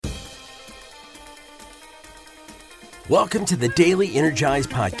Welcome to the Daily Energize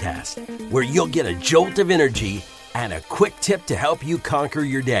Podcast, where you'll get a jolt of energy and a quick tip to help you conquer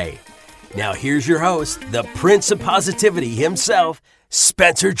your day. Now here's your host, the Prince of Positivity himself,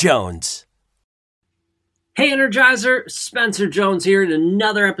 Spencer Jones. Hey Energizer, Spencer Jones here in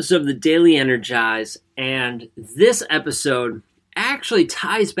another episode of the Daily Energize, and this episode actually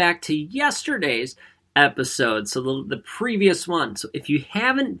ties back to yesterday's episode, so the previous one. So if you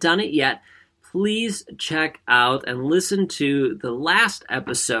haven't done it yet, please check out and listen to the last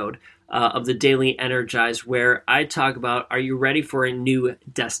episode of the Daily Energize, where I talk about, are you ready for a new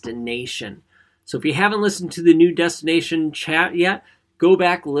destination? So if you haven't listened to the new destination chat yet, go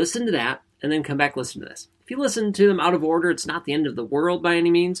back, listen to that, and then come back, listen to this. If you listen to them out of order, it's not the end of the world by any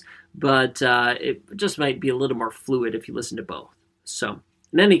means, but it just might be a little more fluid if you listen to both. So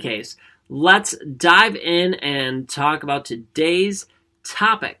in any case, let's dive in and talk about today's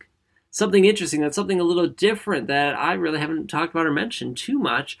topic. Something interesting, that's something a little different that I really haven't talked about or mentioned too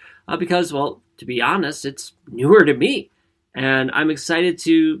much because, well, to be honest, it's newer to me. And I'm excited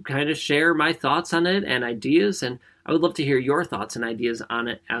to kind of share my thoughts on it and ideas, and I would love to hear your thoughts and ideas on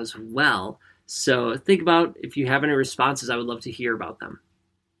it as well. So think about, if you have any responses, I would love to hear about them.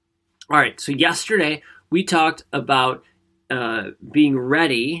 All right, so yesterday we talked about being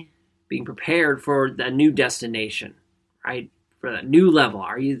ready, being prepared for the new destination, right? For that new level.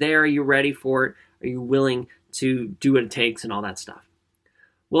 Are you there? Are you ready for it? Are you willing to do what it takes and all that stuff?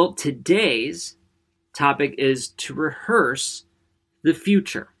 Well, today's topic is to rehearse the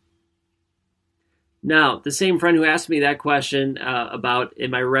future. Now, the same friend who asked me that question about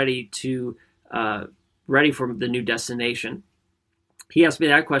am I ready for the new destination, he asked me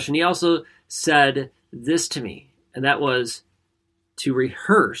that question. He also said this to me, and that was to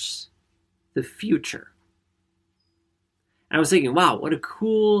rehearse the future. And I was thinking, wow, what a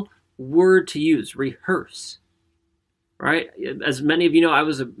cool word to use, rehearse, right? As many of you know, I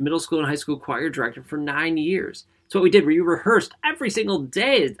was a middle school and high school choir director for 9 years. That's what we did. We rehearsed every single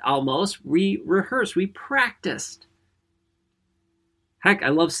day almost. We rehearsed, we practiced. Heck, I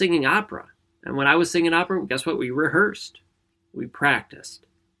love singing opera. And when I was singing opera, guess what? We rehearsed, we practiced.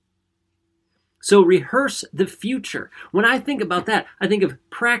 So rehearse the future. When I think about that, I think of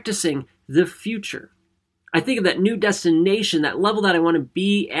practicing the future. I think of that new destination, that level that I want to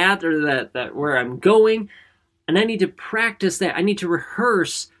be at, or that where I'm going, and I need to practice that. I need to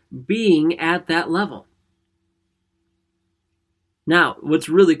rehearse being at that level. Now, what's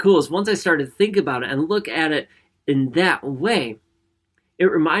really cool is once I started to think about it and look at it in that way,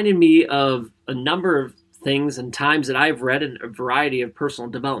 it reminded me of a number of things and times that I've read in a variety of personal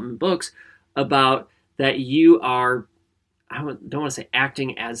development books about that you are, I don't want to say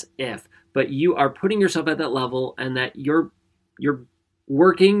acting as if, but you are putting yourself at that level and that you're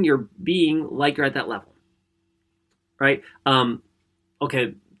working, you're being like you're at that level, right?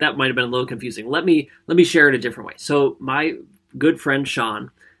 Okay, that might have been a little confusing. Let me share it a different way. So my good friend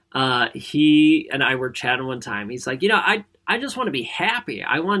Sean, he and I were chatting one time. He's like, I just want to be happy.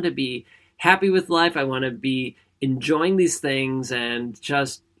 I want to be happy with life. I want to be enjoying these things and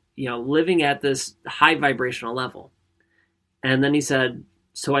just, living at this high vibrational level. And then he said,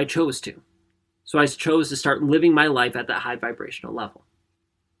 so I chose to. So I chose to start living my life at that high vibrational level.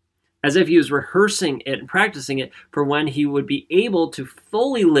 As if he was rehearsing it and practicing it for when he would be able to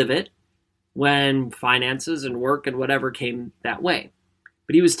fully live it when finances and work and whatever came that way.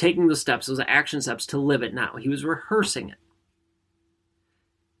 But he was taking those steps, those action steps to live it now. He was rehearsing it.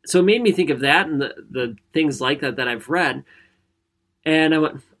 So it made me think of that and the things like that I've read. And I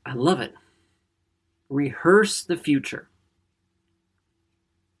went, I love it. Rehearse the future.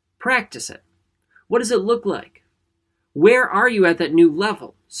 Practice it. What does it look like? Where are you at that new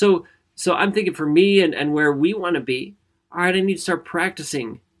level? So I'm thinking for me and where we want to be, all right, I need to start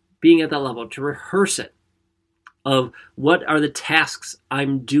practicing being at that level, to rehearse it, of what are the tasks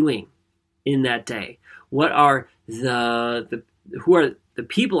I'm doing in that day? What are who are the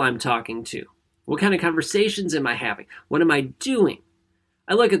people I'm talking to? What kind of conversations am I having? What am I doing?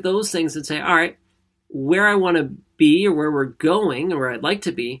 I look at those things and say, all right, where I want to be or where we're going or where I'd like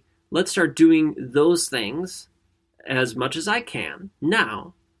to be, let's start doing those things as much as I can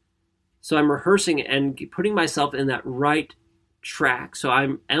now. So I'm rehearsing and putting myself in that right track. So I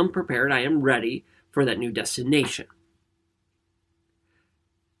am prepared. I am ready for that new destination.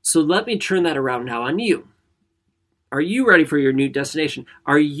 So let me turn that around now on you. Are you ready for your new destination?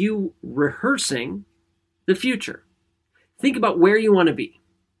 Are you rehearsing the future? Think about where you want to be.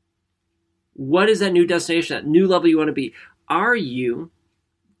 What is that new destination, that new level you want to be? Are you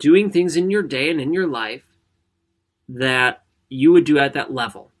doing things in your day and in your life that you would do at that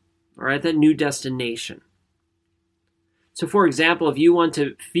level or at that new destination? So for example, if you want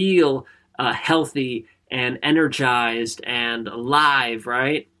to feel healthy and energized and alive,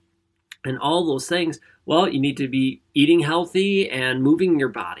 right? And all those things, well, you need to be eating healthy and moving your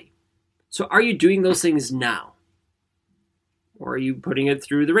body. So are you doing those things now? Or are you putting it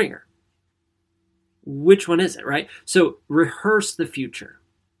through the ringer? Which one is it, right? So rehearse the future.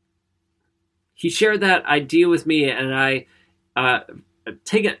 He shared that idea with me, and I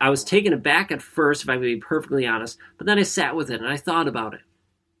was taken aback at first, if I can be perfectly honest, but then I sat with it and I thought about it.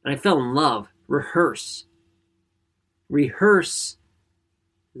 And I fell in love. Rehearse. Rehearse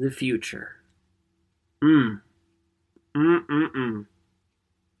the future.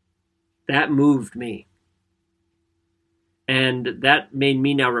 That moved me. And that made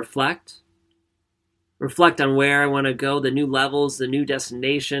me now reflect on where I want to go, the new levels, the new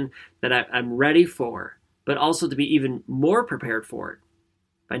destination that I'm ready for, but also to be even more prepared for it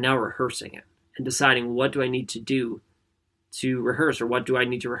by now rehearsing it and deciding what do I need to do to rehearse, or what do I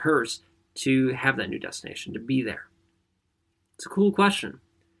need to rehearse to have that new destination, to be there. It's a cool question.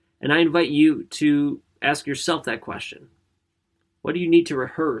 And I invite you to ask yourself that question. What do you need to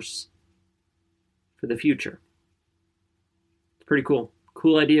rehearse for the future? It's pretty cool.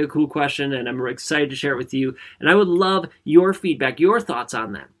 Cool idea, cool question, and I'm excited to share it with you. And I would love your feedback, your thoughts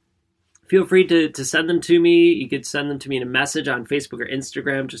on that. Feel free to send them to me. You could send them to me in a message on Facebook or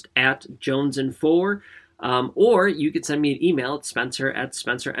Instagram, just at JonesIn4. Or you could send me an email at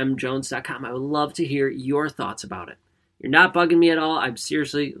spencer@spencermjones.com. I would love to hear your thoughts about it. You're not bugging me at all. I'd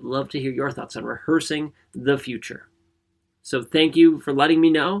seriously love to hear your thoughts on rehearsing the future. So thank you for letting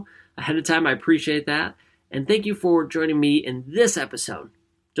me know ahead of time. I appreciate that. And thank you for joining me in this episode.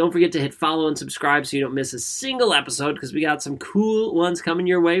 Don't forget to hit follow and subscribe so you don't miss a single episode, because we got some cool ones coming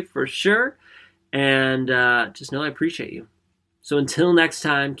your way for sure. And just know I appreciate you. So until next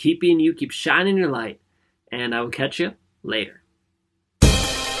time, keep being you, keep shining your light, and I will catch you later.